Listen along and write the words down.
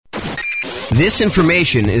This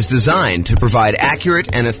information is designed to provide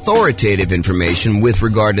accurate and authoritative information with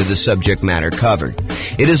regard to the subject matter covered.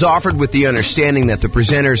 It is offered with the understanding that the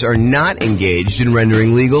presenters are not engaged in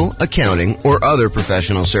rendering legal, accounting, or other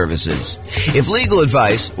professional services. If legal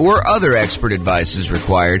advice or other expert advice is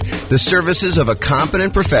required, the services of a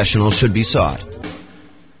competent professional should be sought.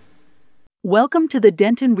 Welcome to the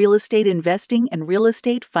Denton Real Estate Investing and Real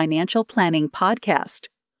Estate Financial Planning Podcast.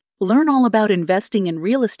 Learn all about investing in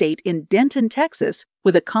real estate in Denton, Texas,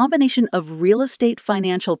 with a combination of real estate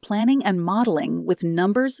financial planning and modeling with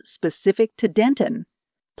numbers specific to Denton,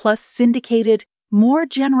 plus syndicated, more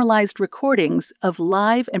generalized recordings of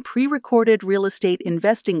live and pre-recorded real estate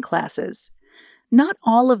investing classes, not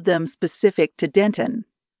all of them specific to Denton.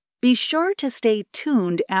 Be sure to stay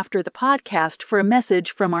tuned after the podcast for a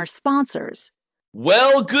message from our sponsors.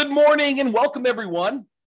 Well, good morning and welcome, everyone.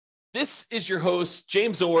 This is your host,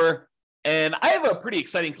 James Orr, and I have a pretty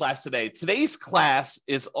exciting class today. Today's class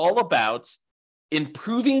is all about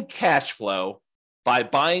improving cash flow by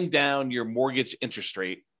buying down your mortgage interest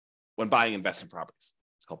rate when buying investment properties.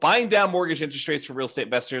 It's called Buying Down Mortgage Interest Rates for Real Estate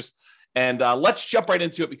Investors. And let's jump right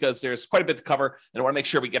into it because there's quite a bit to cover, and I want to make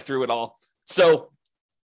sure we get through it all. So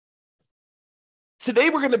today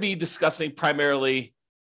we're going to be discussing primarily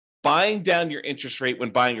buying down your interest rate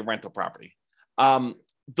when buying a rental property.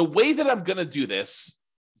 The way that I'm going to do this,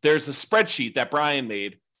 there's a spreadsheet that Brian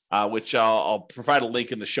made, which I'll provide a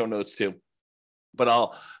link in the show notes to.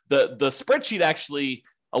 But the spreadsheet actually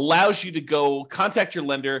allows you to go contact your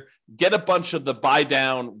lender, get a bunch of the buy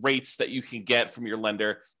down rates that you can get from your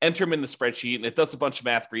lender, enter them in the spreadsheet, and it does a bunch of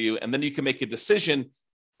math for you. And then you can make a decision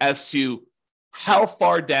as to how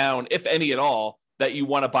far down, if any at all, that you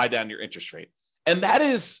want to buy down your interest rate. And that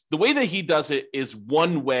is the way that he does it is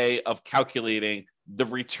one way of calculating the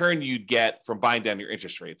return you'd get from buying down your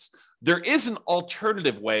interest rates. There is an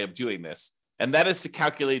alternative way of doing this, and that is to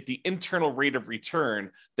calculate the internal rate of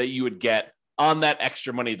return that you would get on that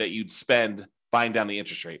extra money that you'd spend buying down the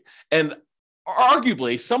interest rate. And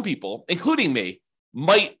arguably, some people, including me,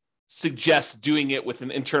 might suggest doing it with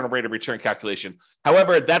an internal rate of return calculation.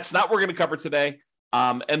 However, that's not what we're going to cover today.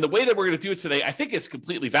 And the way that we're going to do it today, I think is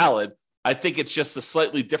completely valid. I think it's just a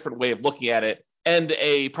slightly different way of looking at it and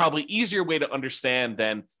a probably easier way to understand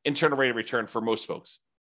than internal rate of return for most folks.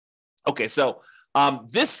 Okay, so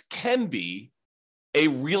this can be a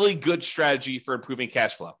really good strategy for improving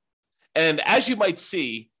cash flow. And as you might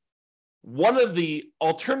see, one of the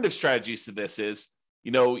alternative strategies to this is,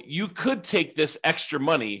 you could take this extra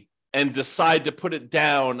money and decide to put it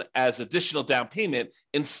down as additional down payment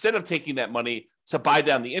instead of taking that money to buy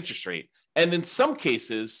down the interest rate. And in some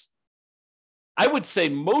cases, I would say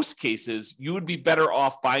most cases, you would be better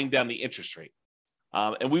off buying down the interest rate.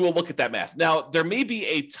 And we will look at that math. Now, there may be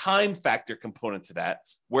a time factor component to that,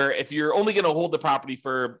 where if you're only going to hold the property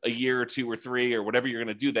for a year or two or three or whatever you're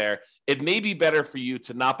going to do there, it may be better for you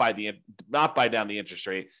to not buy down the interest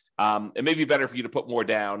rate. It may be better for you to put more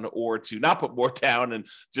down or to not put more down and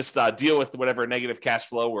just deal with whatever negative cash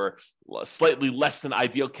flow or slightly less than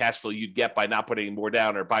ideal cash flow you'd get by not putting more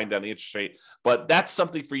down or buying down the interest rate. But that's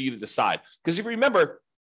something for you to decide. Because if you remember,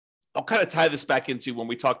 I'll kind of tie this back into when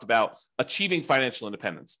we talked about achieving financial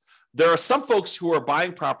independence. There are some folks who are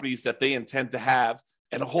buying properties that they intend to have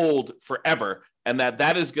and hold forever, and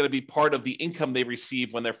that is going to be part of the income they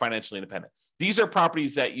receive when they're financially independent. These are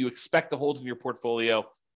properties that you expect to hold in your portfolio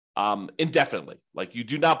indefinitely. Like you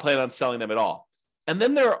do not plan on selling them at all. And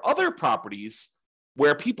then there are other properties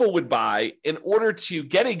where people would buy in order to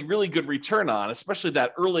get a really good return on, especially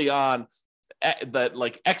that early on, that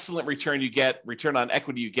like excellent return on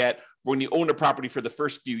equity you get when you own a property for the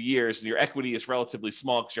first few years and your equity is relatively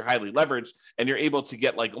small because you're highly leveraged and you're able to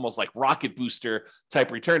get like almost like rocket booster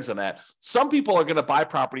type returns on that. Some people are going to buy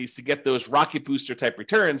properties to get those rocket booster type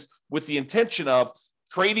returns with the intention of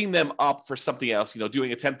trading them up for something else,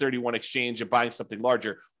 doing a 1031 exchange and buying something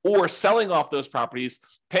larger, or selling off those properties,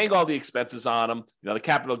 paying all the expenses on them, the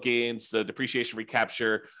capital gains, the depreciation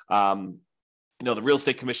recapture, the real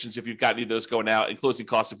estate commissions, if you've got any of those going out, and closing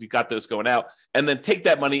costs, if you've got those going out, and then take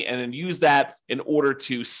that money and then use that in order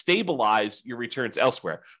to stabilize your returns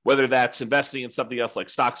elsewhere, whether that's investing in something else like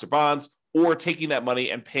stocks or bonds, or taking that money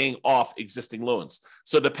and paying off existing loans.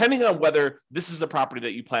 So depending on whether this is a property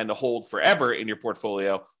that you plan to hold forever in your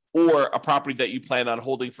portfolio or a property that you plan on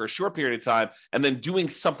holding for a short period of time and then doing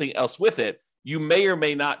something else with it, you may or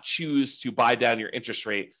may not choose to buy down your interest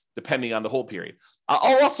rate depending on the hold period.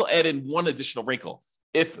 I'll also add in one additional wrinkle.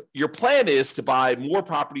 If your plan is to buy more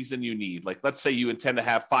properties than you need, like let's say you intend to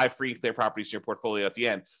have 5 free and clear properties in your portfolio at the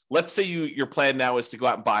end. Let's say your plan now is to go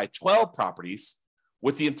out and buy 12 properties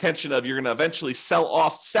with the intention of you're going to eventually sell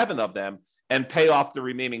off 7 of them and pay off the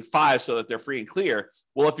remaining 5 so that they're free and clear.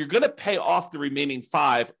 Well, if you're going to pay off the remaining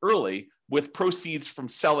 5 early with proceeds from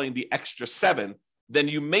selling the extra 7, then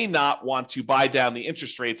you may not want to buy down the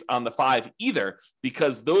interest rates on the 5 either,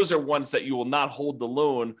 because those are ones that you will not hold the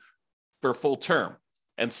loan for full term.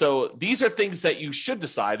 And so these are things that you should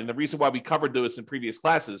decide. And the reason why we covered those in previous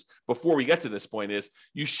classes before we get to this point is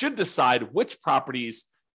you should decide which properties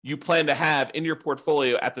you plan to have in your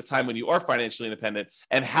portfolio at the time when you are financially independent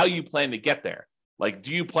and how you plan to get there. Like,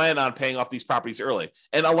 do you plan on paying off these properties early?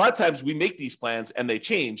 And a lot of times we make these plans and they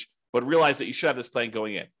change, but realize that you should have this plan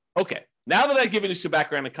going in. Okay, now that I've given you some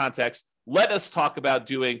background and context, let us talk about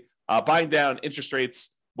doing buying down interest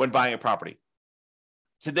rates when buying a property.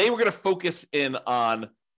 Today, we're going to focus in on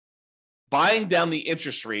buying down the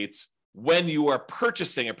interest rates when you are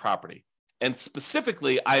purchasing a property. And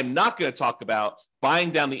specifically, I am not going to talk about buying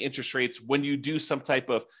down the interest rates when you do some type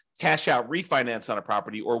of cash out refinance on a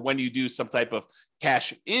property, or when you do some type of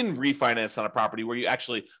cash in refinance on a property where you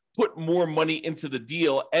actually put more money into the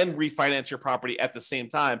deal and refinance your property at the same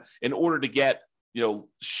time in order to get,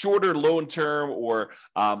 shorter loan term or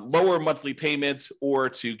lower monthly payments, or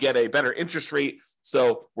to get a better interest rate.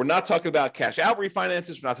 So we're not talking about cash out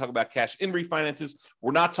refinances. We're not talking about cash in refinances.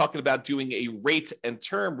 We're not talking about doing a rate and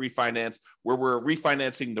term refinance where we're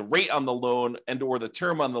refinancing the rate on the loan and or the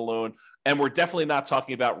term on the loan. And we're definitely not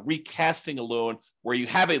talking about recasting a loan where you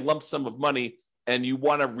have a lump sum of money and you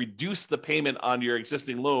want to reduce the payment on your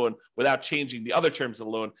existing loan without changing the other terms of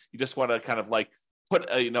the loan. You just want to kind of like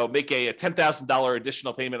make a $10,000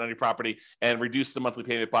 additional payment on your property and reduce the monthly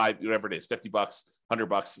payment by whatever it is, $50,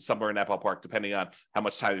 $100, somewhere in that ballpark, depending on how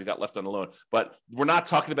much time you've got left on the loan. But we're not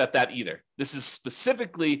talking about that either. This is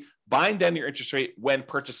specifically buying down your interest rate when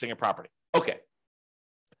purchasing a property. Okay.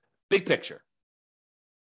 Big picture.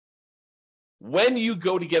 When you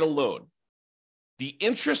go to get a loan, the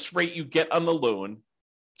interest rate you get on the loan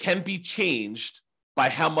can be changed by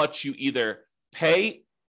how much you either pay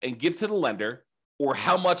and give to the lender, or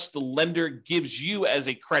how much the lender gives you as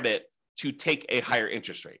a credit to take a higher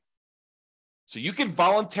interest rate. So you can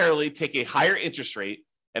voluntarily take a higher interest rate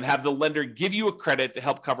and have the lender give you a credit to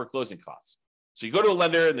help cover closing costs. So you go to a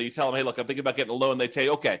lender and then you tell them, hey, look, I'm thinking about getting a loan. They tell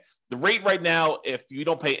you, okay, the rate right now, if you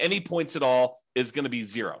don't pay any points at all, is going to be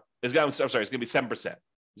 0. It's going to be 7%.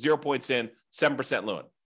 0 points in, 7% loan.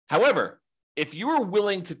 However, if you are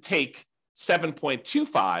willing to take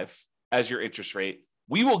 7.25 as your interest rate,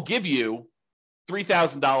 we will give you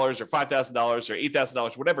 $3,000 or $5,000 or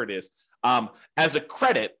 $8,000, whatever it is, as a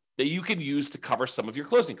credit that you can use to cover some of your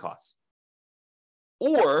closing costs.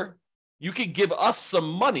 Or you can give us some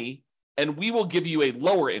money and we will give you a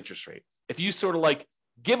lower interest rate. If you sort of like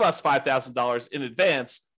give us $5,000 in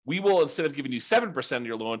advance, we will, instead of giving you 7% of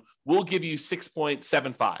your loan, we'll give you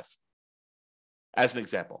 6.75 as an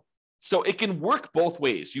example. So it can work both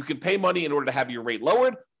ways. You can pay money in order to have your rate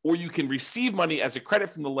lowered, or you can receive money as a credit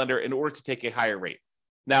from the lender in order to take a higher rate.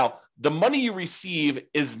 Now, the money you receive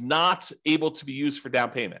is not able to be used for down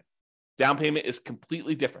payment. Down payment is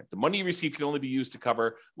completely different. The money you receive can only be used to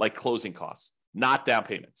cover like closing costs, not down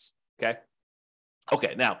payments.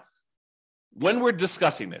 Okay, now, when we're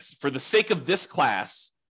discussing this, for the sake of this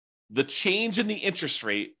class, the change in the interest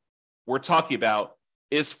rate we're talking about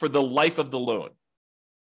is for the life of the loan.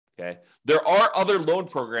 Okay. There are other loan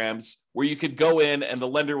programs where you could go in and the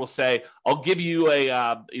lender will say, I'll give you a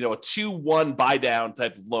 2-1 buy down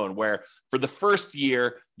type of loan where for the first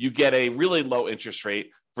year, you get a really low interest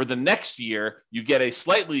rate. For the next year, you get a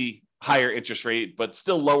slightly higher interest rate, but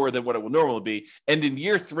still lower than what it would normally be. And in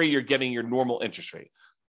year 3, you're getting your normal interest rate.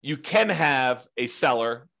 You can have a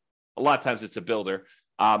seller, a lot of times it's a builder,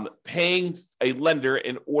 paying a lender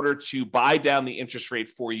in order to buy down the interest rate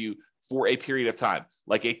for you for a period of time,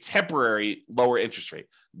 like a temporary lower interest rate.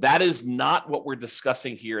 That is not what we're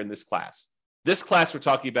discussing here in this class. This class, we're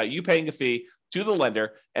talking about you paying a fee to the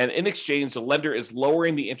lender, and in exchange, the lender is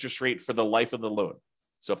lowering the interest rate for the life of the loan.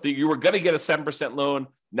 So if you were going to get a 7% loan,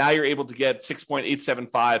 now you're able to get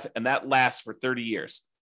 6.875, and that lasts for 30 years.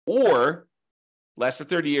 Or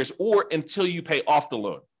until you pay off the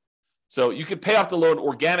loan. So you can pay off the loan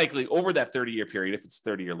organically over that 30-year period if it's a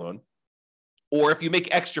 30-year loan. Or if you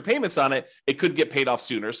make extra payments on it, it could get paid off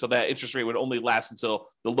sooner. So that interest rate would only last until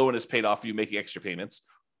the loan is paid off, you making extra payments.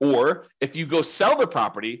 Or if you go sell the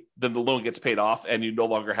property, then the loan gets paid off and you no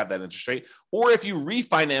longer have that interest rate. Or if you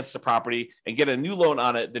refinance the property and get a new loan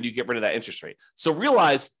on it, then you get rid of that interest rate. So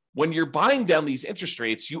realize when you're buying down these interest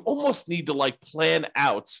rates, you almost need to plan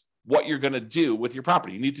out what you're going to do with your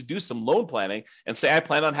property. You need to do some loan planning and say, I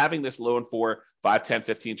plan on having this loan for 5, 10,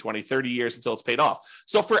 15, 20, 30 years until it's paid off.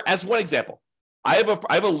 So as one example, I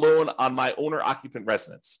have a loan on my owner occupant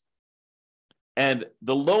residence. And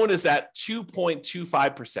the loan is at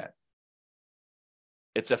 2.25%.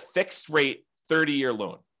 It's a fixed rate 30-year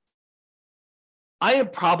loan. I am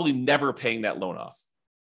probably never paying that loan off.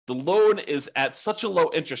 The loan is at such a low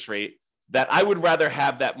interest rate that I would rather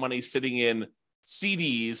have that money sitting in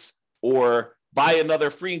CDs or buy another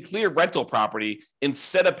free and clear rental property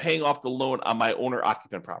instead of paying off the loan on my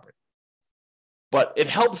owner-occupant property. But it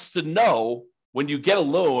helps to know when you get a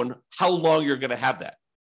loan how long you're going to have that.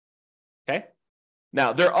 Okay?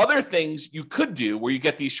 Now, there are other things you could do where you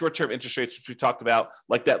get these short-term interest rates, which we talked about,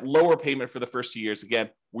 like that lower payment for the first 2 years. Again,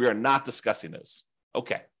 we are not discussing those.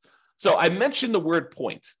 Okay. So I mentioned the word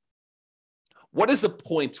point. What is a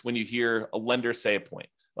point when you hear a lender say a point?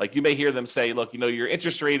 Like you may hear them say, look, your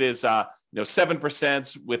interest rate is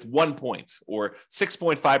 7% with 1 point, or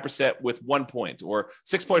 6.5% with 1 point, or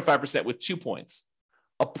 6.5% with 2 points.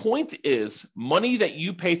 A point is money that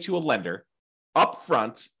you pay to a lender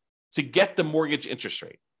upfront to get the mortgage interest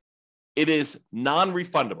rate. It is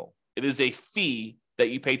non-refundable. It is a fee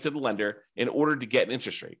that you pay to the lender in order to get an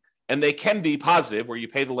interest rate. And they can be positive where you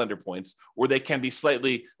pay the lender points, or they can be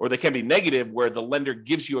negative where the lender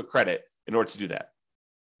gives you a credit in order to do that.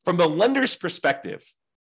 From the lender's perspective,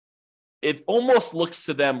 it almost looks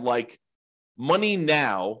to them like money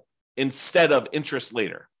now instead of interest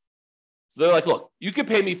later. So they're like, look, you can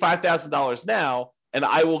pay me $5,000 now, and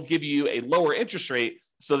I will give you a lower interest rate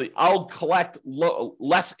so that I'll collect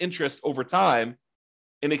less interest over time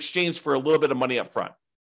in exchange for a little bit of money up front.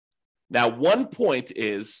 Now, 1 point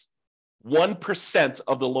is 1%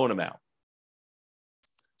 of the loan amount.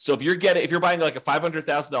 So if you're buying like a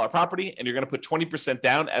 $500,000 property and you're going to put 20%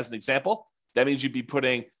 down as an example, that means you'd be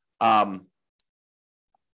putting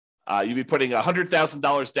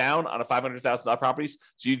 $100,000 down on a $500,000 properties.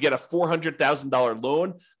 So you'd get a $400,000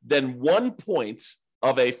 loan. Then 1 point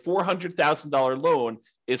of a $400,000 loan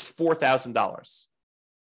is $4,000.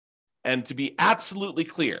 And to be absolutely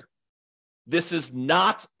clear, this is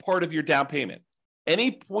not part of your down payment. Any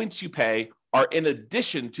points you pay are in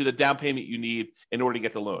addition to the down payment you need in order to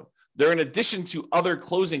get the loan. They're in addition to other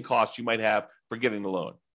closing costs you might have for getting the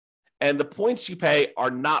loan. And the points you pay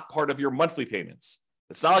are not part of your monthly payments.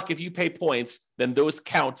 It's not like if you pay points, then those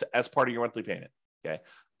count as part of your monthly payment. Okay.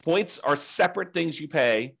 Points are separate things you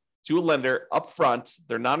pay to a lender upfront.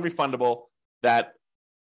 They're non-refundable that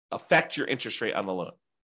affect your interest rate on the loan.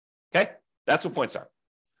 Okay. That's what points are.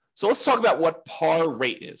 So let's talk about what par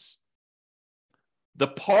rate is. The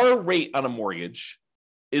par rate on a mortgage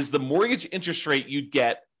is the mortgage interest rate you'd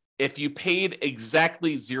get if you paid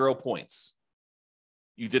exactly 0 points.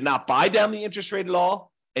 You did not buy down the interest rate at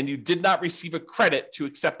all, and you did not receive a credit to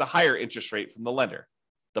accept a higher interest rate from the lender.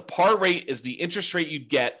 The par rate is the interest rate you'd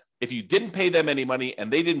get if you didn't pay them any money and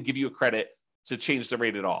they didn't give you a credit to change the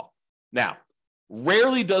rate at all. Now,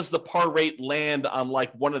 rarely does the par rate land on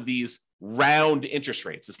like one of these round interest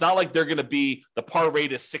rates. It's not like they're going to be the par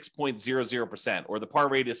rate is 6.00% or the par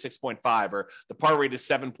rate is 6.5 or the par rate is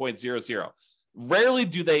 7.00. Rarely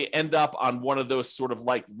do they end up on one of those sort of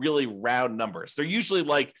like really round numbers. They're usually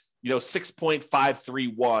like,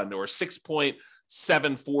 6.531 or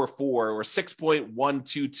 6.744 or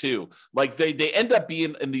 6.122. Like they end up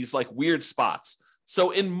being in these like weird spots.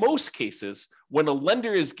 So in most cases, when a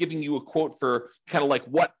lender is giving you a quote for kind of like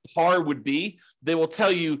what par would be, they will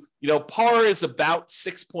tell you, par is about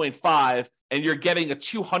 6.5 and you're getting a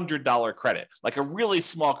 $200 credit, like a really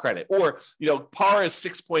small credit. Or, par is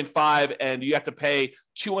 6.5 and you have to pay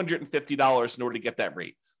 $250 in order to get that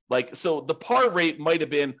rate. Like, so the par rate might have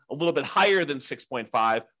been a little bit higher than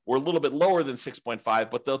 6.5 or a little bit lower than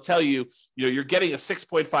 6.5, but they'll tell you, you're getting a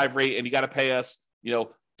 6.5 rate and you got to pay us,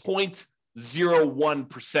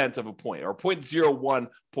 0.01% of a point or 0.01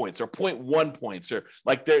 points or 0.1 points, or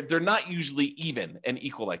like they're not usually even and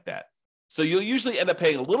equal like that. So you'll usually end up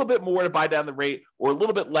paying a little bit more to buy down the rate or a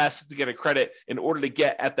little bit less to get a credit in order to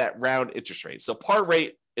get at that round interest rate. So par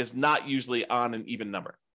rate is not usually on an even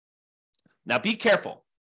number. Now be careful.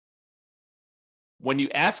 When you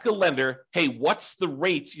ask a lender, hey, what's the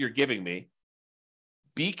rate you're giving me?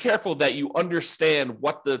 Be careful that you understand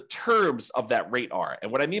what the terms of that rate are.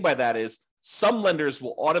 And what I mean by that is some lenders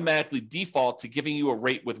will automatically default to giving you a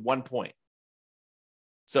rate with 1 point.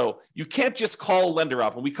 So you can't just call a lender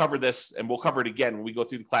up, and we cover this, and we'll cover it again when we go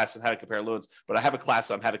through the class on how to compare loans, but I have a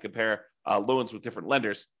class on how to compare loans with different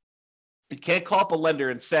lenders. You can't call up a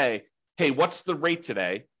lender and say, hey, what's the rate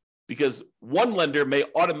today? Because one lender may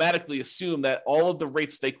automatically assume that all of the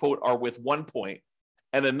rates they quote are with 1 point,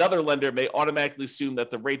 and another lender may automatically assume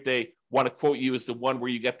that the rate they want to quote you is the one where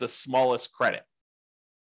you get the smallest credit.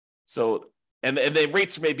 So, and the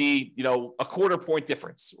rates may be, a quarter point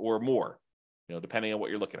difference or more. depending on what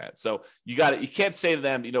you're looking at. So you can't say to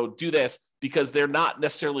them, do this, because they're not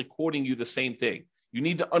necessarily quoting you the same thing. You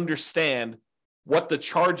need to understand what the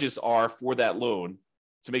charges are for that loan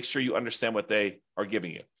to make sure you understand what they are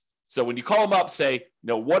giving you. So when you call them up, say,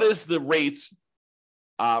 what is the rate?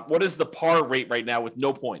 What is the par rate right now with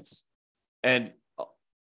no points? And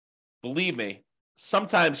believe me,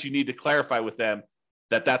 sometimes you need to clarify with them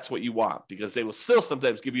that that's what you want, because they will still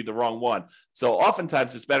sometimes give you the wrong one. So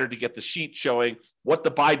oftentimes it's better to get the sheet showing what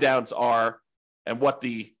the buy downs are and what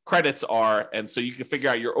the credits are. And so you can figure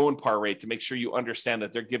out your own par rate to make sure you understand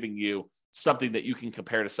that they're giving you something that you can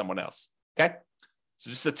compare to someone else. Okay. So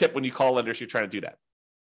just a tip when you call lenders, you're trying to do that.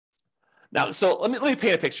 Now, so let me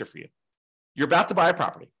paint a picture for you. You're about to buy a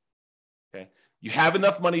property. Okay. You have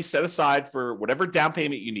enough money set aside for whatever down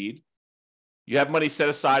payment you need. You have money set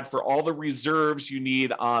aside for all the reserves you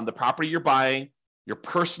need on the property you're buying, your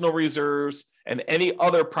personal reserves, and any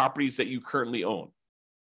other properties that you currently own.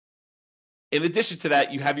 In addition to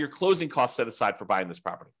that, you have your closing costs set aside for buying this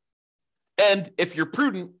property. And if you're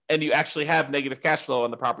prudent and you actually have negative cash flow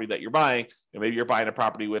on the property that you're buying, maybe you're buying a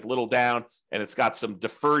property with little down and it's got some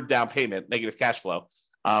deferred down payment, negative cash flow,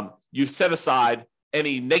 you've set aside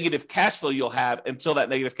any negative cash flow you'll have until that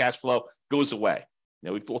negative cash flow goes away.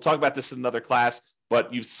 We'll talk about this in another class,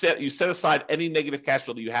 but you set aside any negative cash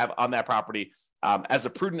flow that you have on that property as a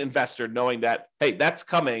prudent investor, knowing that, hey, that's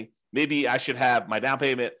coming. Maybe I should have my down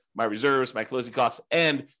payment, my reserves, my closing costs,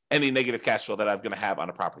 and any negative cash flow that I'm going to have on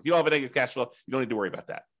a property. If you don't have a negative cash flow, you don't need to worry about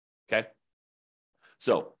that. Okay.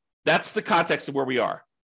 So that's the context of where we are.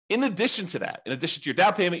 In addition to that, in addition to your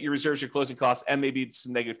down payment, your reserves, your closing costs, and maybe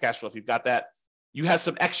some negative cash flow, if you've got that, you have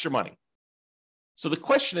some extra money. So the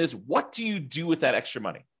question is, what do you do with that extra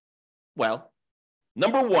money? Well,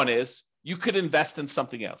 number one is you could invest in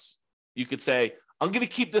something else. You could say, I'm going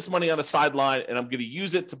to keep this money on the sideline and I'm going to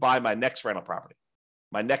use it to buy my next rental property,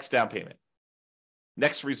 my next down payment,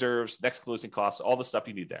 next reserves, next closing costs, all the stuff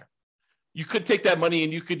you need there. You could take that money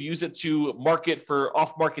and you could use it to market for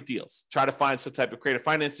off-market deals. Try to find some type of creative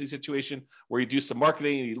financing situation where you do some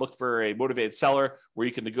marketing and you look for a motivated seller where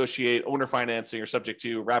you can negotiate owner financing or subject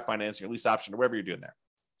to wrap financing or lease option or whatever you're doing there.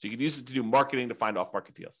 So you can use it to do marketing to find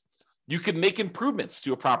off-market deals. You can make improvements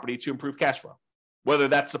to a property to improve cash flow, whether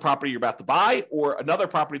that's the property you're about to buy or another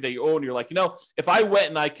property that you own. You're like, if I went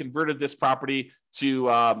and I converted this property to,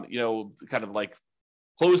 kind of like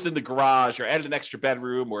closed in the garage or added an extra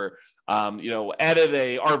bedroom or, added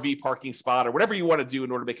a RV parking spot or whatever you want to do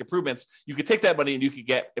in order to make improvements, you could take that money and you could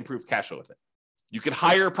get improved cash flow with it. You could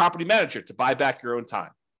hire a property manager to buy back your own time.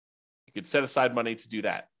 You could set aside money to do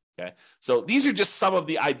that. Okay. So these are just some of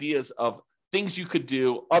the ideas of things you could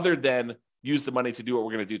do other than use the money to do what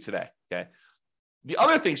we're going to do today. Okay. The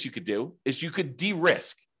other things you could do is you could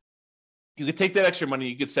de-risk. You could take that extra money.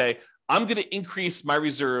 You could say, I'm going to increase my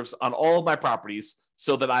reserves on all of my properties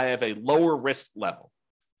so that I have a lower risk level.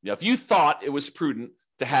 If you thought it was prudent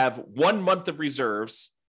to have 1 month of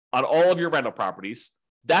reserves on all of your rental properties,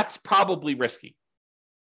 that's probably risky.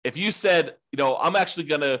 If you said, I'm actually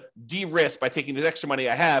going to de-risk by taking the extra money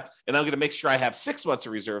I have, and I'm going to make sure I have 6 months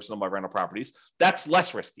of reserves on my rental properties, that's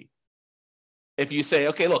less risky. If you say,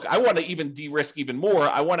 okay, look, I want to even de-risk even more.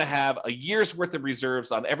 I want to have a year's worth of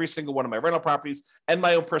reserves on every single one of my rental properties and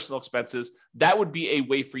my own personal expenses. That would be a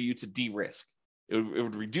way for you to de-risk. It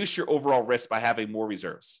would reduce your overall risk by having more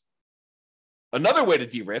reserves. Another way to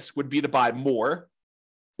de-risk would be to buy more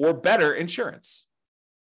or better insurance.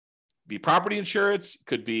 Be property insurance,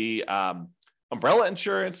 could be umbrella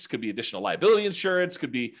insurance, could be additional liability insurance,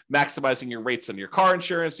 could be maximizing your rates on your car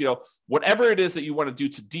insurance, whatever it is that you want to do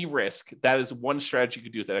to de-risk, that is one strategy you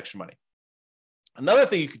could do with that extra money. Another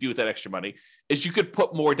thing you could do with that extra money is you could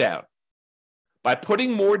put more down. By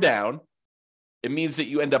putting more down, it means that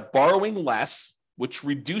you end up borrowing less, which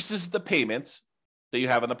reduces the payment that you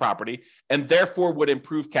have on the property and therefore would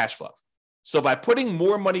improve cash flow. So by putting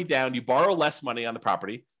more money down, you borrow less money on the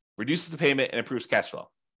property, reduces the payment and improves cash flow.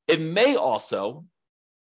 It may also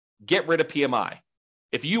get rid of PMI.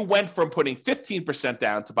 If you went from putting 15%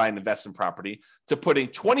 down to buy an investment property to putting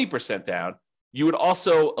 20% down, you would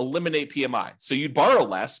also eliminate PMI. So you'd borrow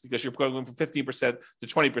less because you're going from 15% to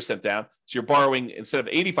 20% down. So you're borrowing, instead of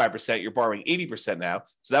 85%, you're borrowing 80% now.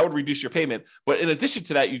 So that would reduce your payment. But in addition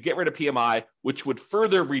to that, you get rid of PMI, which would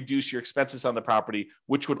further reduce your expenses on the property,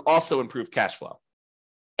 which would also improve cash flow.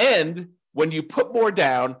 And when you put more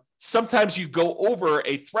down, sometimes you go over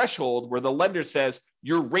a threshold where the lender says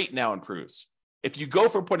your rate now improves. If you go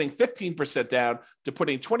from putting 15% down to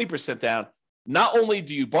putting 20% down, not only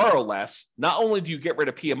do you borrow less, not only do you get rid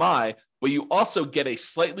of PMI, but you also get a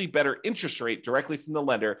slightly better interest rate directly from the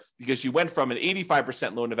lender because you went from an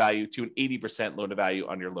 85% loan to value to an 80% loan to value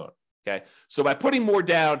on your loan. Okay. So by putting more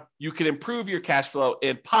down, you can improve your cash flow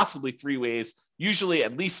in possibly 3 ways, usually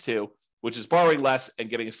at least 2, which is borrowing less and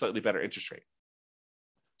getting a slightly better interest rate.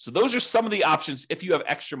 So those are some of the options if you have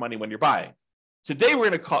extra money when you're buying. Today, we're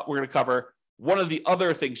going to cover one of the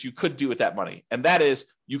other things you could do with that money, and that is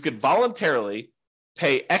you could voluntarily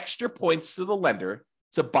pay extra points to the lender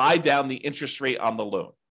to buy down the interest rate on the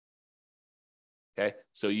loan. Okay,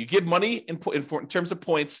 so you give money in terms of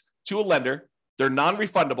points to a lender. They're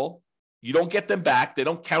non-refundable. You don't get them back. They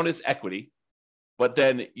don't count as equity, but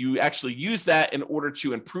then you actually use that in order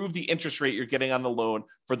to improve the interest rate you're getting on the loan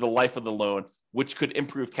for the life of the loan, which could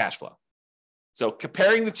improve cash flow. So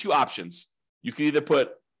comparing the two options, you can either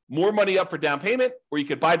put more money up for down payment or you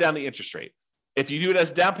could buy down the interest rate. If you do it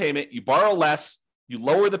as down payment, you borrow less, you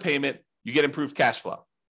lower the payment, you get improved cash flow.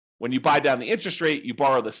 When you buy down the interest rate, you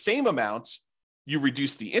borrow the same amounts, you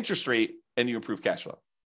reduce the interest rate, and you improve cash flow.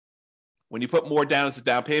 When you put more down as a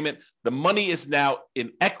down payment, the money is now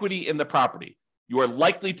in equity in the property. You are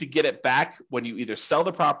likely to get it back when you either sell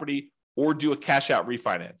the property or do a cash out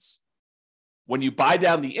refinance. When you buy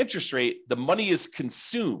down the interest rate, the money is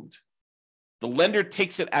consumed. The lender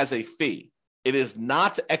takes it as a fee. It is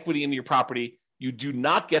not equity in your property. You do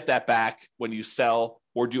not get that back when you sell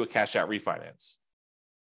or do a cash out refinance.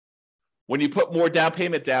 When you put more down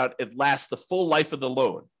payment down, it lasts the full life of the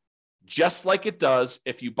loan, just like it does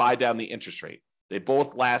if you buy down the interest rate. They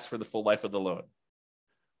both last for the full life of the loan.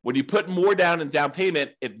 When you put more down in down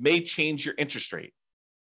payment, it may change your interest rate.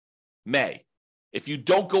 May. If you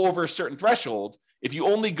don't go over a certain threshold, if you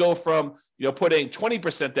only go from putting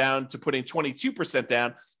 20% down to putting 22%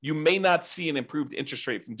 down, you may not see an improved interest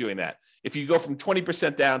rate from doing that. If you go from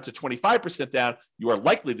 20% down to 25% down, you are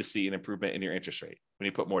likely to see an improvement in your interest rate when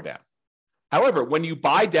you put more down. However, when you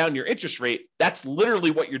buy down your interest rate, that's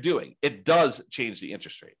literally what you're doing. It does change the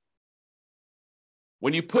interest rate.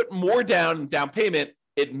 When you put more down in down payment,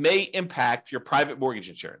 it may impact your private mortgage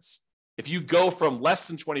insurance. If you go from less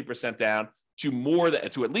than 20% down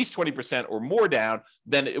to at least 20% or more down,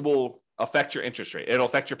 then it will affect your interest rate. It'll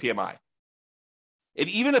affect your PMI. It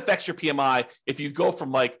even affects your PMI if you go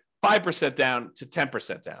from like 5% down to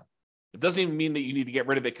 10% down. It doesn't even mean that you need to get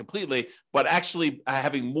rid of it completely, but actually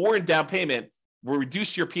having more in down payment will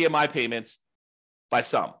reduce your PMI payments by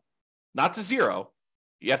some, not to zero.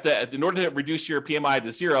 You have to, in order to reduce your PMI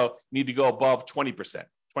to zero, you need to go above 20%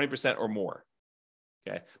 or more.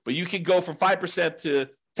 Okay, but you can go from 5% to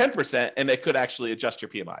 10%, and it could actually adjust your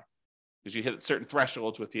PMI because you hit certain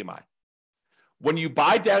thresholds with PMI. When you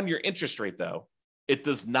buy down your interest rate, though, it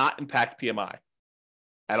does not impact PMI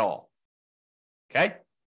at all. Okay,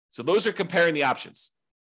 so those are comparing the options.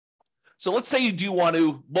 So let's say you do want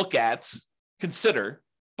to consider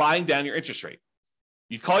buying down your interest rate.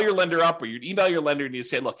 You call your lender up or you email your lender and you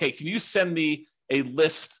say, look, hey, can you send me a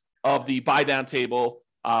list of the buy down table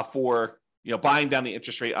for buying down the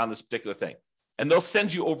interest rate on this particular thing? And they'll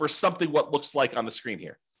send you over something what looks like on the screen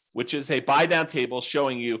here, which is a buy down table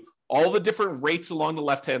showing you all the different rates along the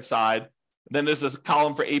left-hand side. Then there's a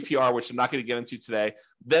column for APR, which I'm not going to get into today.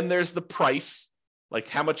 Then there's the price, like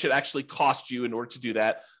how much it actually cost you in order to do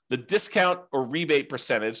that. The discount or rebate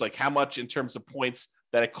percentage, like how much in terms of points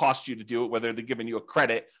that it cost you to do it, whether they're giving you a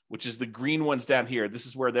credit, which is the green ones down here. This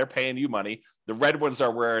is where they're paying you money. The red ones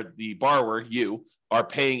are where the borrower, you, are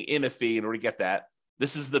paying in a fee in order to get that.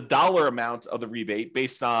 This is the dollar amount of the rebate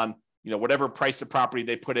based on whatever price of property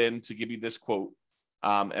they put in to give you this quote,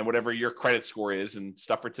 and whatever your credit score is and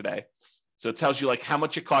stuff for today. So it tells you like how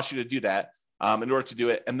much it costs you to do that in order to do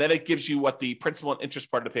it. And then it gives you what the principal and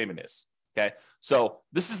interest part of the payment is. Okay. So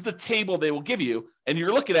this is the table they will give you. And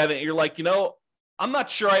you're looking at it and you're like, I'm not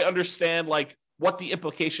sure I understand like what the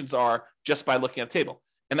implications are just by looking at the table.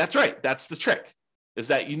 And that's right. That's the trick, is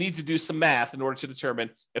that you need to do some math in order to determine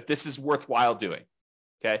if this is worthwhile doing.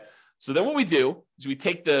 Okay. So then what we do is we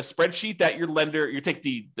take the spreadsheet that you take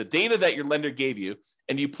the data that your lender gave you,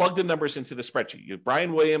 and you plug the numbers into the spreadsheet. You have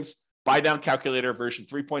Brian Williams buy down calculator version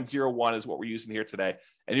 3.01 is what we're using here today.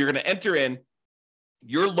 And you're going to enter in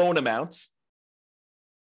your loan amount,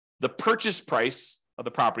 the purchase price of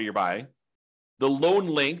the property you're buying, the loan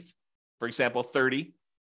length, for example, 30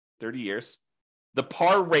 years, the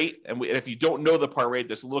par rate. And if you don't know the par rate,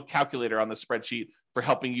 there's a little calculator on the spreadsheet for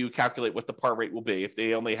helping you calculate what the par rate will be. If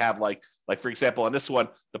they only have like for example, on this one,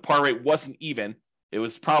 the par rate wasn't even. It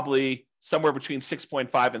was probably somewhere between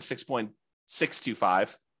 6.5 and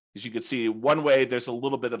 6.625. As you can see, one way there's a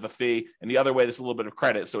little bit of a fee, and the other way there's a little bit of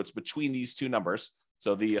credit. So it's between these two numbers.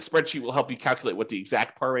 So the spreadsheet will help you calculate what the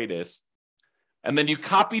exact par rate is. And then you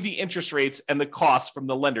copy the interest rates and the costs from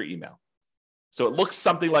the lender email. So it looks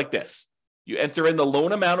something like this. You enter in the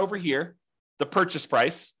loan amount over here, the purchase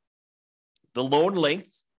price, the loan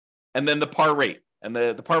length, and then the par rate. And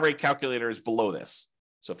the par rate calculator is below this.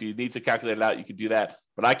 So if you need to calculate it out, you can do that.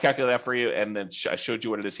 But I calculate that for you, and then I showed you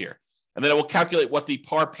what it is here. And then it will calculate what the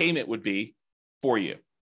par payment would be for you.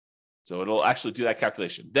 So it'll actually do that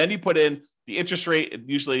calculation. Then you put in the interest rate. It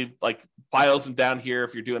usually like files them down here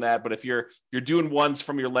if you're doing that. But if you're doing ones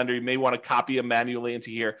from your lender, you may want to copy them manually into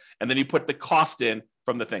here. And then you put the cost in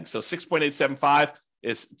from the thing. So 6.875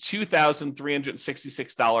 is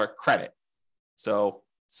 $2,366 credit. So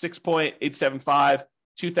 6.875,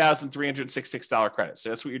 $2,366 credit. So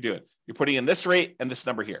that's what you're doing. You're putting in this rate and this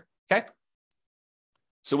number here. Okay.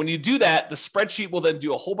 So when you do that, the spreadsheet will then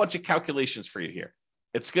do a whole bunch of calculations for you here.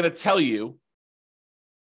 It's going to tell you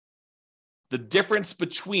the difference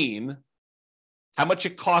between how much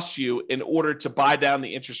it costs you in order to buy down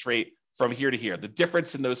the interest rate from here to here, the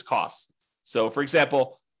difference in those costs. So for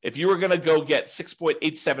example, if you were going to go get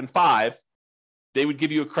 6.875, they would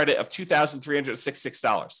give you a credit of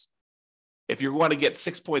 $2,366. If you want to get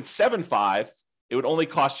 6.75, it would only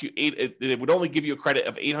cost you it would only give you a credit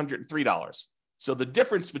of $803. So the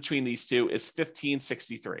difference between these two is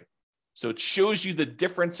 $1,563. So it shows you the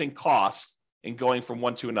difference in cost in going from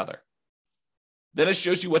one to another. Then it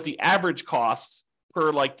shows you what the average cost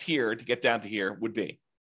per like tier to get down to here would be.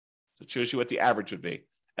 So it shows you what the average would be.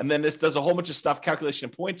 And then this does a whole bunch of stuff, calculation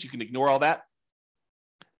of points. You can ignore all that.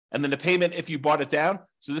 And then the payment if you bought it down.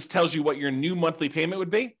 So this tells you what your new monthly payment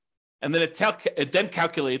would be. And then it then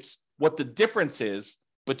calculates what the difference is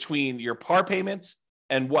between your par payments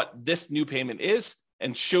and what this new payment is,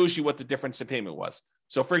 and shows you what the difference in payment was.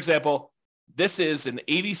 So for example, this is an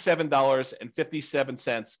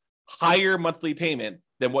 $87.57 higher monthly payment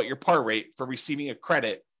than what your par rate for receiving a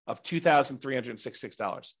credit of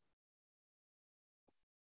 $2,366.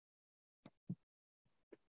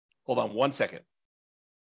 Hold on one second.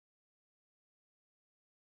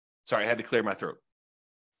 Sorry, I had to clear my throat.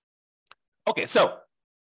 Okay, so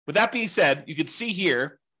with that being said, you can see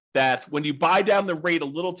here that when you buy down the rate a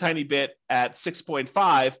little tiny bit at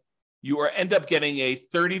 6.5, you end up getting a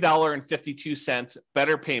 $30.52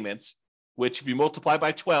 better payment, which if you multiply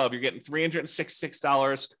by 12, you're getting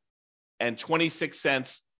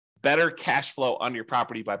 $366.26 better cash flow on your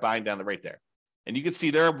property by buying down the rate there. And you can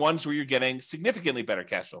see there are ones where you're getting significantly better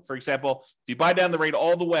cash flow. For example, if you buy down the rate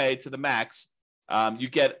all the way to the max, you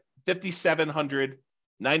get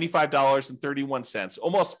 $5,795.31,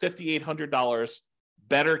 almost $5,800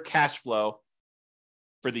 better cash flow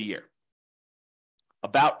for the year.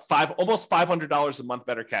 Almost $500 a month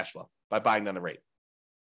better cash flow by buying down the rate.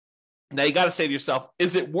 Now you got to say to yourself,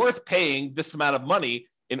 is it worth paying this amount of money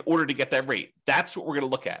in order to get that rate? That's what we're going to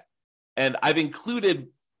look at. And I've included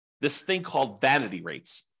this thing called vanity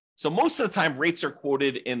rates. So most of the time rates are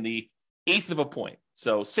quoted in the eighth of a point.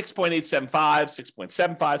 So 6.875,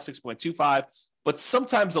 6.75, 6.25. But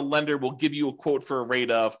sometimes a lender will give you a quote for a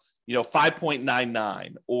rate of,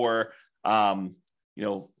 5.99 or,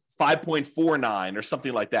 5.49 or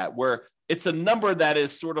something like that, where it's a number that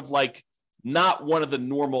is sort of like not one of the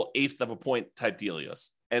normal eighth of a point type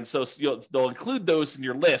deals. And so they'll include those in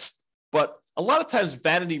your list, but a lot of times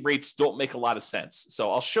vanity rates don't make a lot of sense.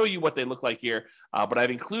 So I'll show you what they look like here, but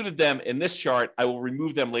I've included them in this chart. I will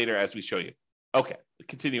remove them later as we show you. Okay,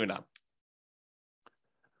 continuing on.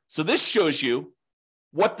 So this shows you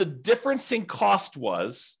what the difference in cost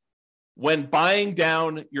was when buying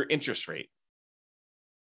down your interest rate.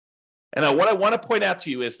 And what I want to point out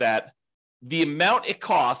to you is that the amount it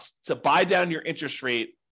costs to buy down your interest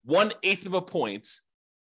rate 1/8 of a point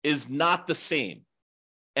is not the same.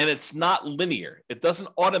 And it's not linear. It doesn't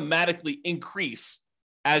automatically increase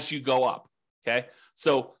as you go up. Okay.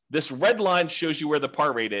 So this red line shows you where the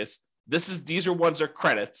par rate is. These are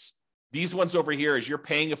credits. These ones over here is you're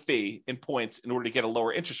paying a fee in points in order to get a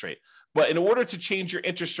lower interest rate. But in order to change your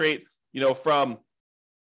interest rate, from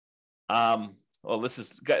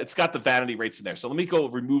it's got the vanity rates in there. So let me go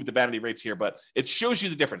remove the vanity rates here, but it shows you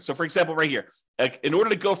the difference. So for example, right here, in order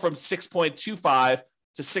to go from 6.25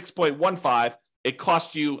 to 6.15, it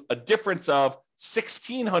costs you a difference of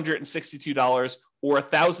 $1,662 or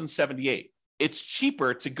 $1,078. It's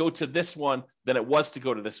cheaper to go to this one than it was to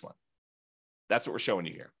go to this one. That's what we're showing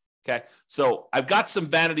you here. Okay. So I've got some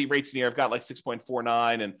vanity rates in here. I've got like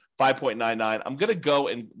 6.49 and 5.99. I'm going to go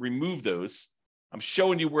and remove those. I'm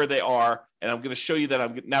showing you where they are, and I'm going to show you that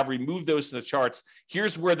I'm now remove those in the charts.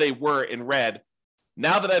 Here's where they were in red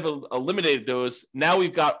Now that I've eliminated those, now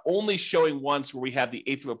we've got only showing ones where we have the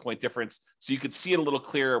eighth of a point difference. So you could see it a little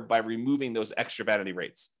clearer by removing those extra vanity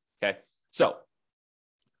rates. Okay. So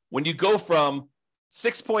when you go from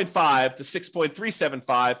 6.5 to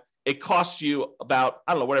 6.375, it costs you about,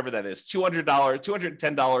 I don't know, whatever that is, $200,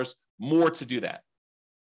 $210 more to do that.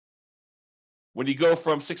 When you go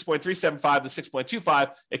from 6.375 to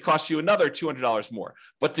 6.25, it costs you another $200 more.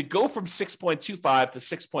 But to go from 6.25 to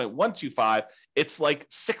 6.125, it's like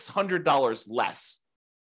 $600 less.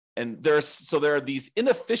 And there are these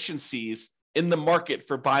inefficiencies in the market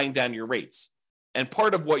for buying down your rates. And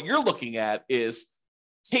part of what you're looking at is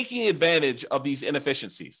taking advantage of these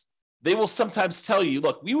inefficiencies. They will sometimes tell you,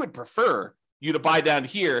 look, we would prefer you to buy down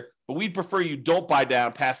here, but we'd prefer you don't buy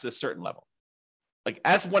down past this certain level. Like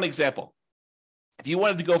as one example, if you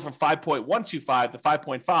wanted to go from 5.125 to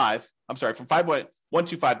 5.5, I'm sorry, from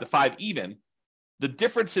 5.125 to 5 even, the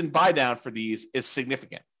difference in buy down for these is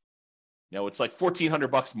significant. It's like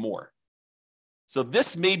 $1,400 more. So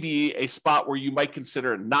this may be a spot where you might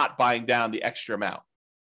consider not buying down the extra amount.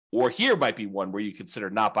 Or here might be one where you consider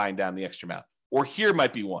not buying down the extra amount. Or here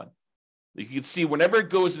might be one. You can see whenever it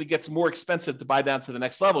goes and it gets more expensive to buy down to the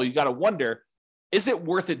next level, you got to wonder, is it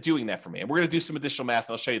worth it doing that for me? And we're going to do some additional math,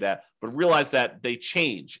 and I'll show you that. But realize that they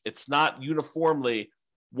change. It's not uniformly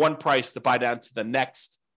one price to buy down to the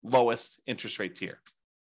next lowest interest rate tier.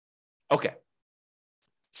 Okay.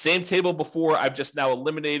 Same table before. I've just now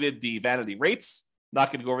eliminated the vanity rates.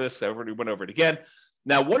 Not going to go over this. I already went over it again.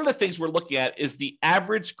 Now, one of the things we're looking at is the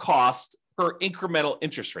average cost per incremental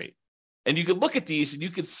interest rate. And you can look at these and you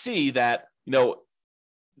can see that,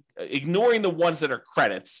 ignoring the ones that are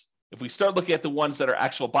credits, if we start looking at the ones that are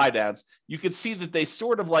actual buy downs, you can see that they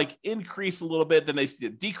sort of like increase a little bit, then they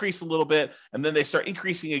decrease a little bit, and then they start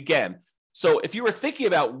increasing again. So if you were thinking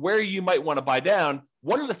about where you might want to buy down,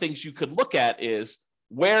 one of the things you could look at is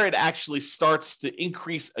where it actually starts to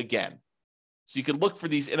increase again. So you can look for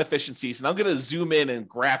these inefficiencies, and I'm going to zoom in and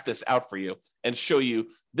graph this out for you and show you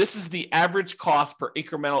this is the average cost per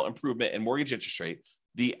incremental improvement in mortgage interest rate,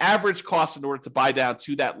 the average cost in order to buy down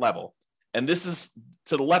to that level. And this is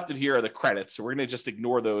to the left of here are the credits. So we're going to just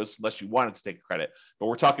ignore those unless you wanted to take a credit, but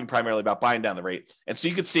we're talking primarily about buying down the rate. And so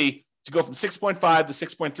you can see to go from 6.5 to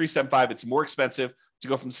 6.375, it's more expensive. To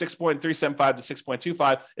go from 6.375 to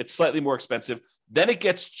 6.25, it's slightly more expensive. Then it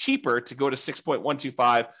gets cheaper to go to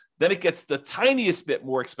 6.125. Then it gets the tiniest bit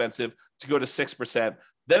more expensive to go to 6%.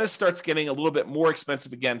 Then it starts getting a little bit more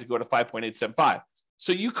expensive again to go to 5.875.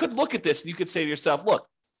 So you could look at this and you could say to yourself, look,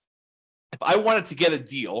 if I wanted to get a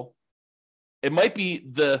deal, it might be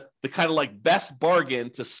the kind of like best bargain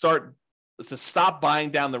to stop buying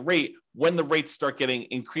down the rate when the rates start getting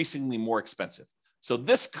increasingly more expensive. So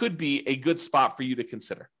this could be a good spot for you to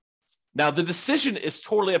consider. Now, the decision is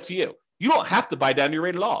totally up to you. You don't have to buy down your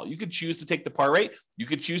rate at all. You could choose to take the par rate. You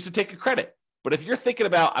could choose to take a credit. But if you're thinking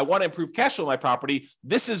about, I want to improve cash flow on my property,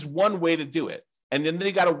 this is one way to do it. And then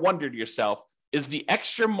you got to wonder to yourself, is the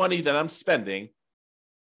extra money that I'm spending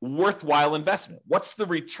worthwhile investment? What's the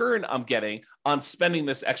return I'm getting on spending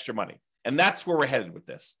this extra money? And that's where we're headed with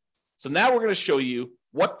this. So now we're going to show you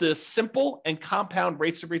what the simple and compound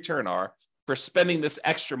rates of return are for spending this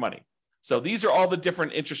extra money. So these are all the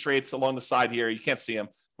different interest rates along the side here. You can't see them,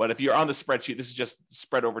 but if you're on the spreadsheet, this is just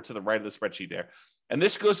spread over to the right of the spreadsheet there. And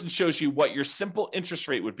this goes and shows you what your simple interest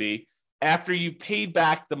rate would be after you've paid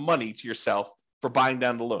back the money to yourself for buying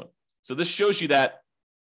down the loan. So this shows you that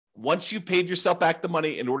once you paid yourself back the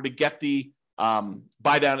money in order to get the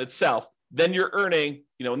buy down itself, then you're earning,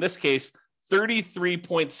 in this case,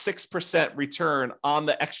 33.6% return on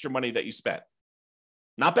the extra money that you spent.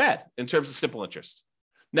 Not bad in terms of simple interest.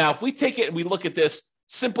 Now, if we take it and we look at this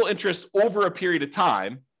simple interest over a period of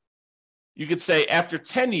time, you could say after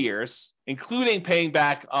 10 years, including paying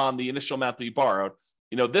back on the initial amount that you borrowed,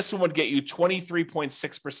 this one would get you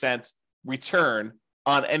 23.6% return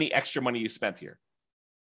on any extra money you spent here.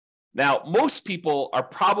 Now, most people are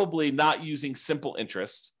probably not using simple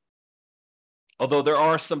interest, although there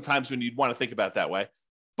are some times when you'd want to think about it that way.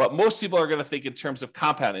 But most people are going to think in terms of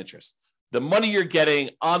compound interest. The money you're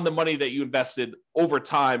getting on the money that you invested over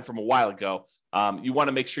time from a while ago, you want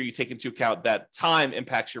to make sure you take into account that time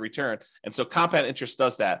impacts your return. And so compound interest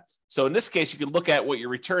does that. So in this case, you can look at what your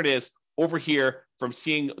return is over here from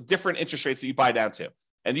seeing different interest rates that you buy down to.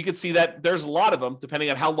 And you can see that there's a lot of them, depending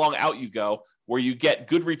on how long out you go, where you get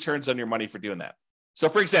good returns on your money for doing that. So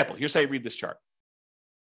for example, here's how you read this chart.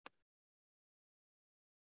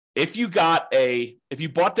 If you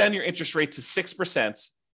bought down your interest rate to 6%,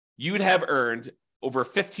 you'd have earned over a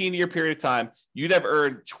 15-year period of time, you'd have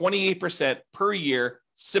earned 28% per year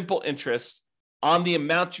simple interest on the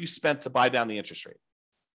amount you spent to buy down the interest rate.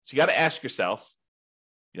 So you got to ask yourself,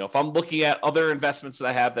 if I'm looking at other investments that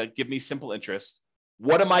I have that give me simple interest,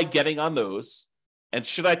 what am I getting on those? And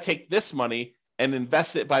should I take this money and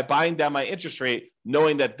invest it by buying down my interest rate,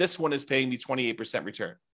 knowing that this one is paying me 28%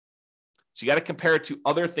 return? So you got to compare it to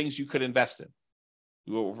other things you could invest in.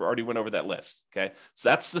 We already went over that list. Okay. So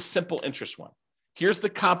that's the simple interest one. Here's the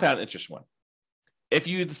compound interest one. If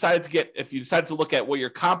you decide to look at what your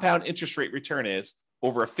compound interest rate return is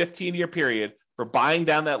over a 15-year period for buying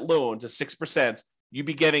down that loan to 6%, you'd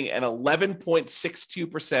be getting an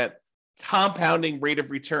 11.62% compounding rate of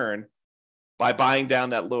return by buying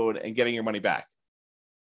down that loan and getting your money back.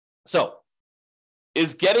 So,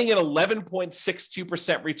 is getting an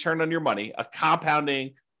 11.62% return on your money, a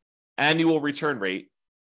compounding annual return rate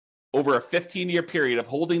over a 15-year period of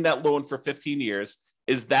holding that loan for 15 years,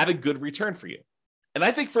 is that a good return for you? And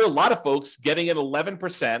I think for a lot of folks, getting an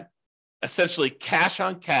 11%, essentially cash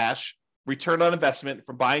on cash return on investment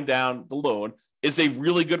from buying down the loan is a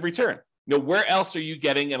really good return. Where else are you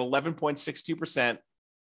getting an 11.62%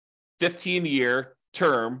 15-year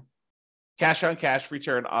term cash on cash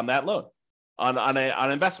return on that loan,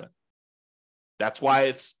 on investment? That's why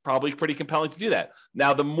it's probably pretty compelling to do that.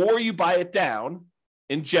 Now, the more you buy it down,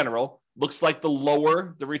 in general, looks like the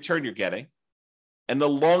lower the return you're getting. And the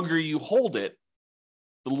longer you hold it,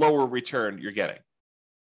 the lower return you're getting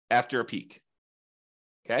after a peak.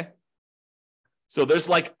 Okay? So there's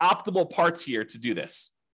like optimal parts here to do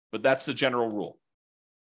this, but that's the general rule.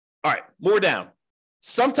 All right, more down.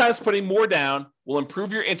 Sometimes putting more down will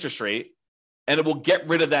improve your interest rate and it will get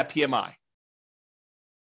rid of that PMI.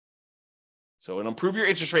 So it'll improve your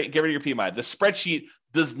interest rate and get rid of your PMI. The spreadsheet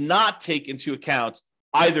does not take into account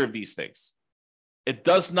either of these things. It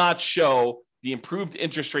does not show the improved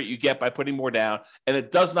interest rate you get by putting more down, and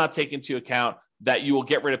it does not take into account that you will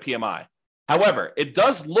get rid of PMI. However, it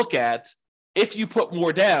does look at if you put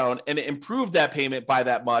more down and it improved that payment by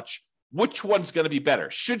that much, which one's going to be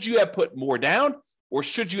better? Should you have put more down or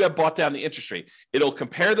should you have bought down the interest rate? It'll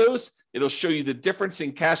compare those. It'll show you the difference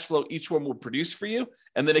in cash flow each one would produce for you.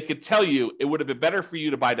 And then it could tell you it would have been better for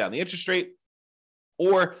you to buy down the interest rate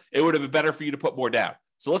or it would have been better for you to put more down.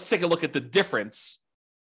 So let's take a look at the difference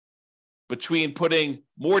between putting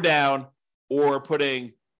more down or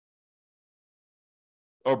buying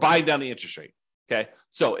down the interest rate. Okay.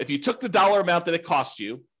 So if you took the dollar amount that it cost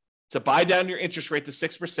you to buy down your interest rate to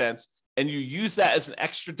 6% and you use that as an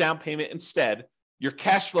extra down payment instead, your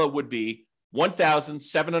cash flow would be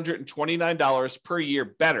 $1,729 per year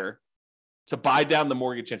better to buy down the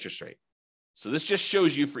mortgage interest rate. So this just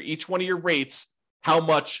shows you for each one of your rates how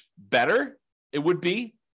much better it would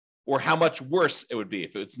be or how much worse it would be.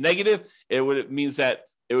 If it's negative, it means that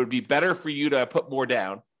it would be better for you to put more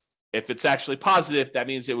down. If it's actually positive, that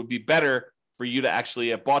means it would be better for you to actually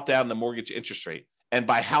have bought down the mortgage interest rate. And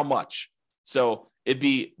by how much? So it'd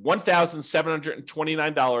be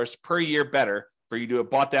 $1,729 per year better for you to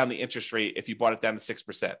have bought down the interest rate if you bought it down to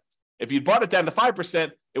 6%. If you bought it down to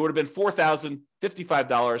 5%, it would have been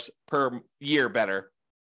 $4,055 per year better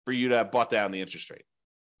for you to have bought down the interest rate.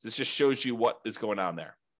 This just shows you what is going on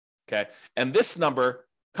there. Okay. And this number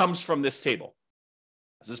comes from this table.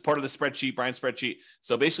 This is part of the spreadsheet, Brian's spreadsheet.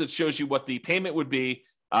 So basically it shows you what the payment would be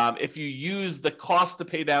if you use the cost to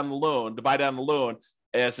pay down the loan, to buy down the loan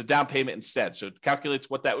as a down payment instead. So it calculates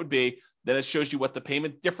what that would be. Then it shows you what the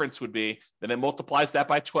payment difference would be. Then it multiplies that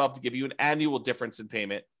by 12 to give you an annual difference in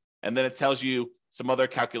payment. And then it tells you some other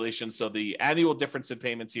calculations. So the annual difference in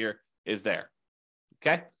payments here is there.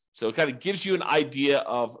 Okay. So it kind of gives you an idea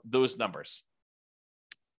of those numbers.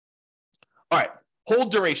 All right.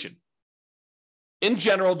 Hold duration. In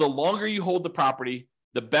general, the longer you hold the property,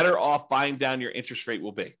 the better off buying down your interest rate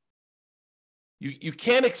will be. You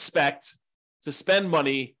can't expect to spend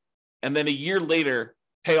money and then a year later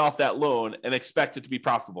pay off that loan and expect it to be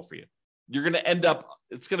profitable for you. You're going to end up,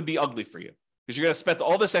 it's going to be ugly for you because you're going to spend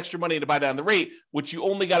all this extra money to buy down the rate, which you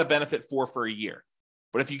only got a benefit for a year.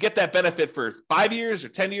 But if you get that benefit for 5 years or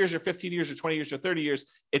 10 years or 15 years or 20 years or 30 years,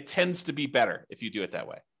 it tends to be better if you do it that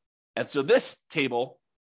way. And so this table,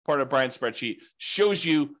 part of Brian's spreadsheet, shows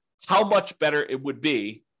you how much better it would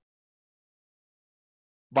be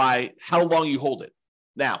by how long you hold it.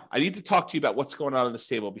 Now, I need to talk to you about what's going on in this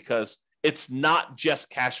table because it's not just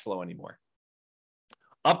cash flow anymore.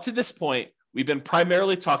 Up to this point, we've been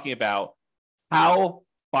primarily talking about how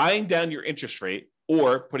buying down your interest rate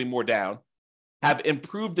or putting more down have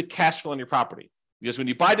improved the cash flow on your property. Because when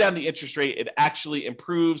you buy down the interest rate, it actually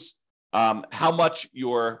improves how much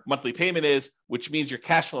your monthly payment is, which means your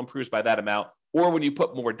cash flow improves by that amount. Or when you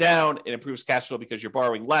put more down, it improves cash flow because you're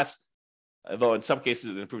borrowing less. although in some cases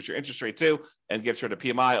it improves your interest rate too and gets rid of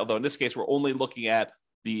PMI. Although in this case, we're only looking at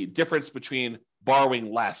the difference between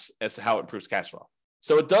borrowing less as to how it improves cash flow.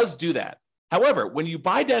 So it does do that. However, when you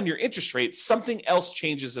buy down your interest rate, something else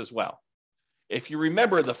changes as well. If you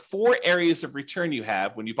remember the 4 areas of return you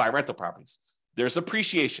have when you buy rental properties, there's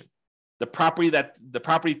appreciation. The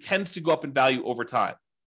property tends to go up in value over time.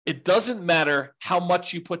 It doesn't matter how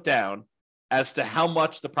much you put down as to how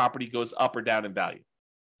much the property goes up or down in value.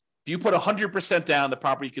 If you put 100% down, the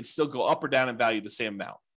property can still go up or down in value the same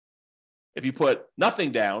amount. If you put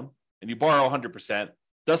nothing down and you borrow 100%,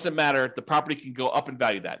 doesn't matter. The property can go up in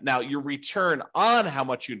value that. Now, your return on how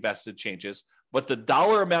much you invested changes, but the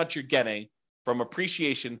dollar amount you're getting from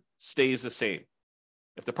appreciation stays the same.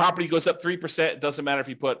 If the property goes up 3%, it doesn't matter if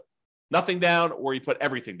you put nothing down or you put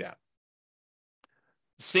everything down.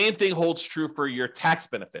 The same thing holds true for your tax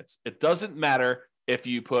benefits. It doesn't matter if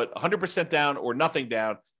you put 100% down or nothing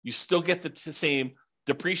down, you still get the same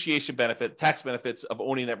depreciation benefit, tax benefits of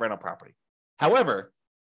owning that rental property. However,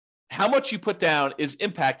 how much you put down is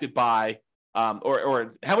impacted by,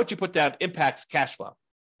 or how much you put down impacts cash flow.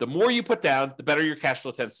 The more you put down, the better your cash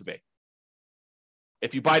flow tends to be.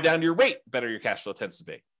 If you buy down your rate, the better your cash flow tends to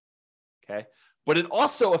be. Okay. But it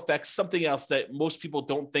also affects something else that most people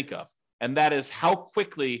don't think of, and that is how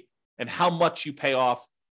quickly and how much you pay off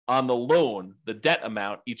on the loan, the debt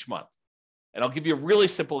amount each month. And I'll give you a really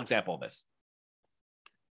simple example of this.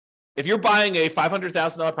 If you're buying a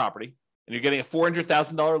 $500,000 property and you're getting a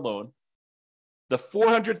 $400,000 loan, the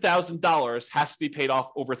 $400,000 has to be paid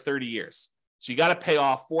off over 30 years. So you got to pay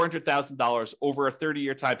off $400,000 over a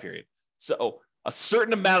 30-year time period. So a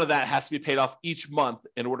certain amount of that has to be paid off each month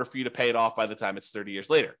in order for you to pay it off by the time it's 30 years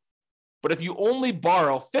later. But if you only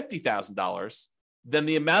borrow $50,000, then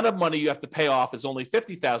the amount of money you have to pay off is only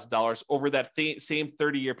 $50,000 over that same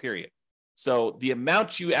 30-year period. So the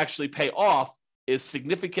amount you actually pay off is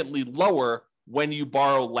significantly lower when you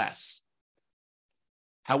borrow less.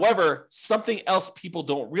 However, something else people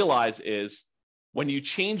don't realize is when you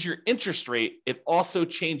change your interest rate, it also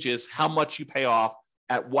changes how much you pay off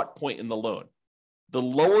at what point in the loan. The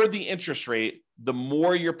lower the interest rate, the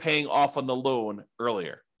more you're paying off on the loan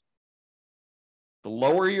earlier. The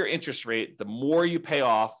lower your interest rate, the more you pay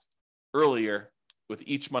off earlier with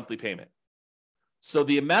each monthly payment. So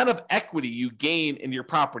the amount of equity you gain in your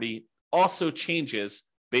property also changes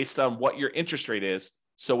based on what your interest rate is.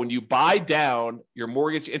 So when you buy down your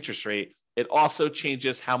mortgage interest rate, it also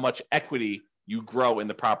changes how much equity you grow in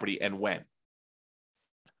the property and when.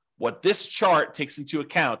 What this chart takes into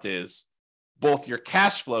account is both your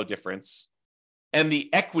cash flow difference and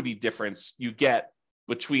the equity difference you get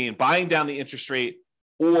between buying down the interest rate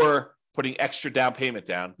or putting extra down payment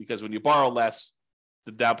down, because when you borrow less,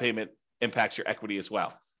 the down payment impacts your equity as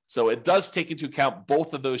well. So it does take into account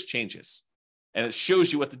both of those changes, and it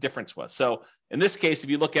shows you what the difference was. So in this case,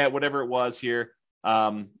 if you look at whatever it was here,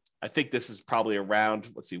 I think this is probably around,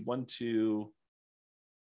 let's see, 1, 2,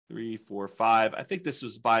 3, 4, 5. I think this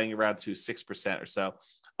was buying around to 6% or so.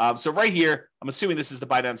 So right here, I'm assuming this is the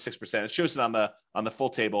buy down 6%. It shows it on the full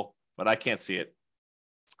table, but I can't see it.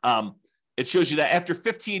 It shows you that after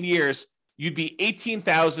 15 years, you'd be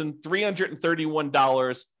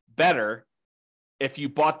 $18,331 better if you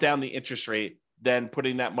bought down the interest rate than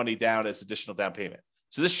putting that money down as additional down payment.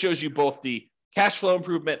 So this shows you both the cash flow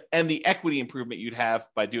improvement and the equity improvement you'd have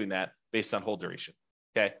by doing that based on hold duration.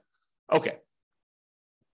 Okay.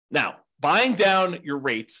 Now, buying down your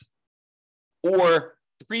rate or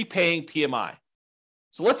prepaying PMI.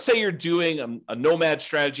 So let's say you're doing a nomad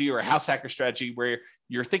strategy or a house hacker strategy where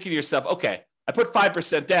you're thinking to yourself, okay, I put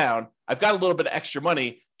 5% down. I've got a little bit of extra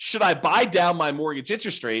money. Should I buy down my mortgage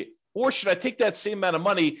interest rate, or should I take that same amount of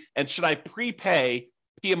money and should I prepay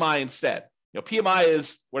PMI instead? PMI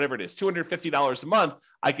is whatever it is, $250 a month.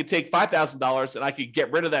 I could take $5,000 and I could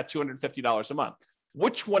get rid of that $250 a month.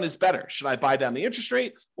 Which one is better? Should I buy down the interest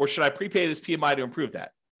rate or should I prepay this PMI to improve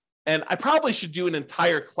that? And I probably should do an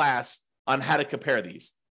entire class on how to compare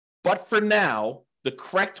these. But for now, the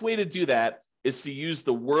correct way to do that is to use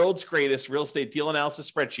the world's greatest real estate deal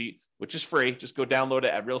analysis spreadsheet, which is free. Just go download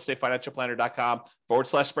it at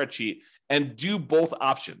realestatefinancialplanner.com/spreadsheet and do both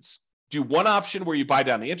options. Do one option where you buy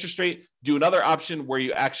down the interest rate, do another option where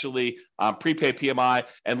you actually prepay PMI,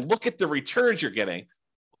 and look at the returns you're getting,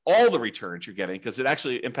 all the returns you're getting, because it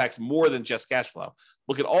actually impacts more than just cash flow.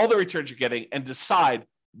 Look at all the returns you're getting and decide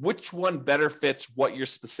which one better fits what your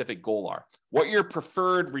specific goal are, what your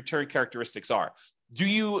preferred return characteristics are.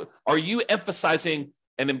 Are you emphasizing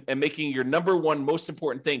and making your number one most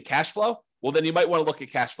important thing cash flow? Well, then you might want to look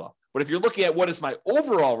at cash flow. But if you're looking at what is my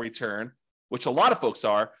overall return, which a lot of folks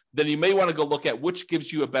are, then you may want to go look at which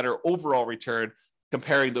gives you a better overall return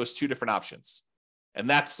comparing those two different options. And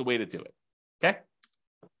that's the way to do it. Okay?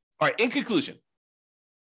 All right, in conclusion,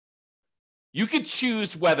 you could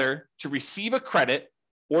choose whether to receive a credit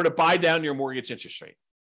or to buy down your mortgage interest rate.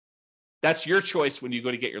 That's your choice when you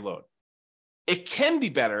go to get your loan. It can be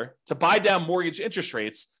better to buy down mortgage interest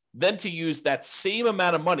rates than to use that same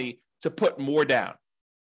amount of money to put more down.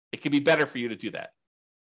 It can be better for you to do that.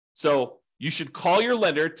 So you should call your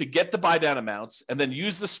lender to get the buy down amounts and then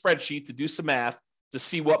use the spreadsheet to do some math to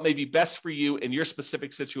see what may be best for you in your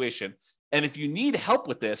specific situation. And if you need help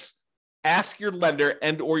with this, ask your lender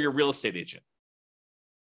and or your real estate agent.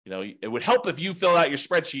 You know, it would help if you filled out your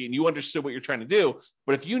spreadsheet and you understood what you're trying to do.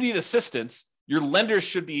 But if you need assistance, your lenders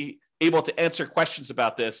should be able to answer questions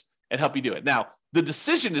about this and help you do it. Now, the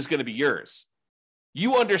decision is going to be yours.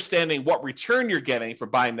 You understanding what return you're getting for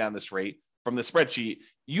buying down this rate from the spreadsheet,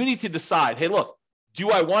 you need to decide, hey, look,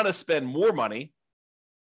 do I want to spend more money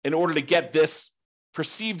in order to get this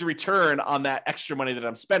perceived return on that extra money that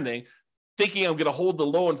I'm spending, thinking I'm going to hold the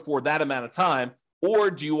loan for that amount of time? Or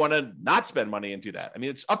do you want to not spend money and do that? I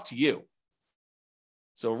mean, it's up to you.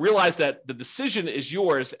 So realize that the decision is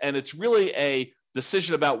yours, and it's really a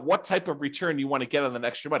decision about what type of return you want to get on that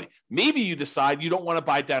extra money. Maybe you decide you don't want to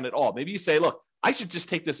buy down at all. Maybe you say, look, I should just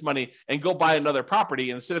take this money and go buy another property.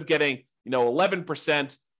 And instead of getting,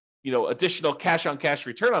 11%, additional cash on cash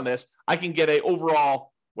return on this, I can get a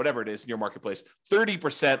overall, whatever it is in your marketplace,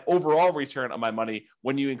 30% overall return on my money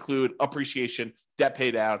when you include appreciation, debt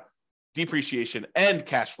pay down, depreciation, and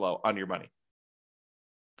cash flow on your money.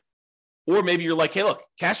 Or maybe you're like, hey, look,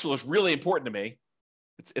 cash flow is really important to me.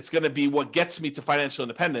 It's going to be what gets me to financial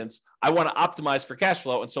independence. I want to optimize for cash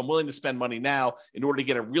flow. And so I'm willing to spend money now in order to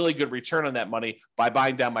get a really good return on that money by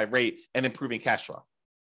buying down my rate and improving cash flow.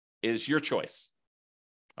 It is your choice.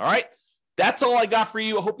 All right. That's all I got for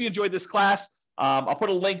you. I hope you enjoyed this class. I'll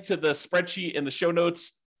put a link to the spreadsheet in the show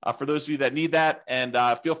notes for those of you that need that. And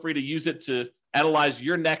feel free to use it to analyze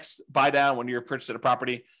your next buy down when you're purchasing a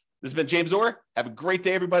property. This has been James Orr. Have a great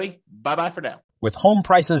day, everybody. Bye-bye for now. With home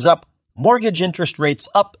prices up, mortgage interest rates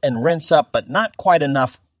up, and rents up, but not quite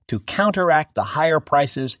enough to counteract the higher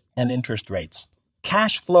prices and interest rates.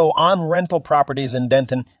 Cash flow on rental properties in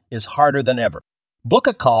Denton is harder than ever. Book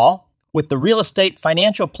a call with the Real Estate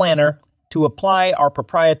Financial Planner to apply our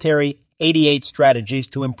proprietary 88 strategies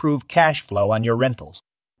to improve cash flow on your rentals.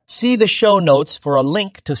 See the show notes for a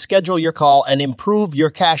link to schedule your call and improve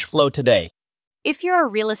your cash flow today. If you're a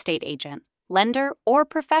real estate agent, lender, or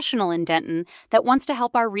professional in Denton that wants to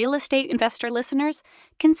help our real estate investor listeners,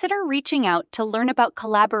 consider reaching out to learn about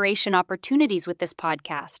collaboration opportunities with this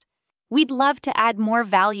podcast. We'd love to add more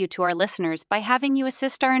value to our listeners by having you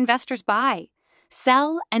assist our investors buy,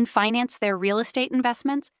 sell, and finance their real estate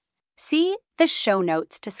investments. See the show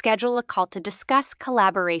notes to schedule a call to discuss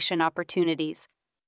collaboration opportunities.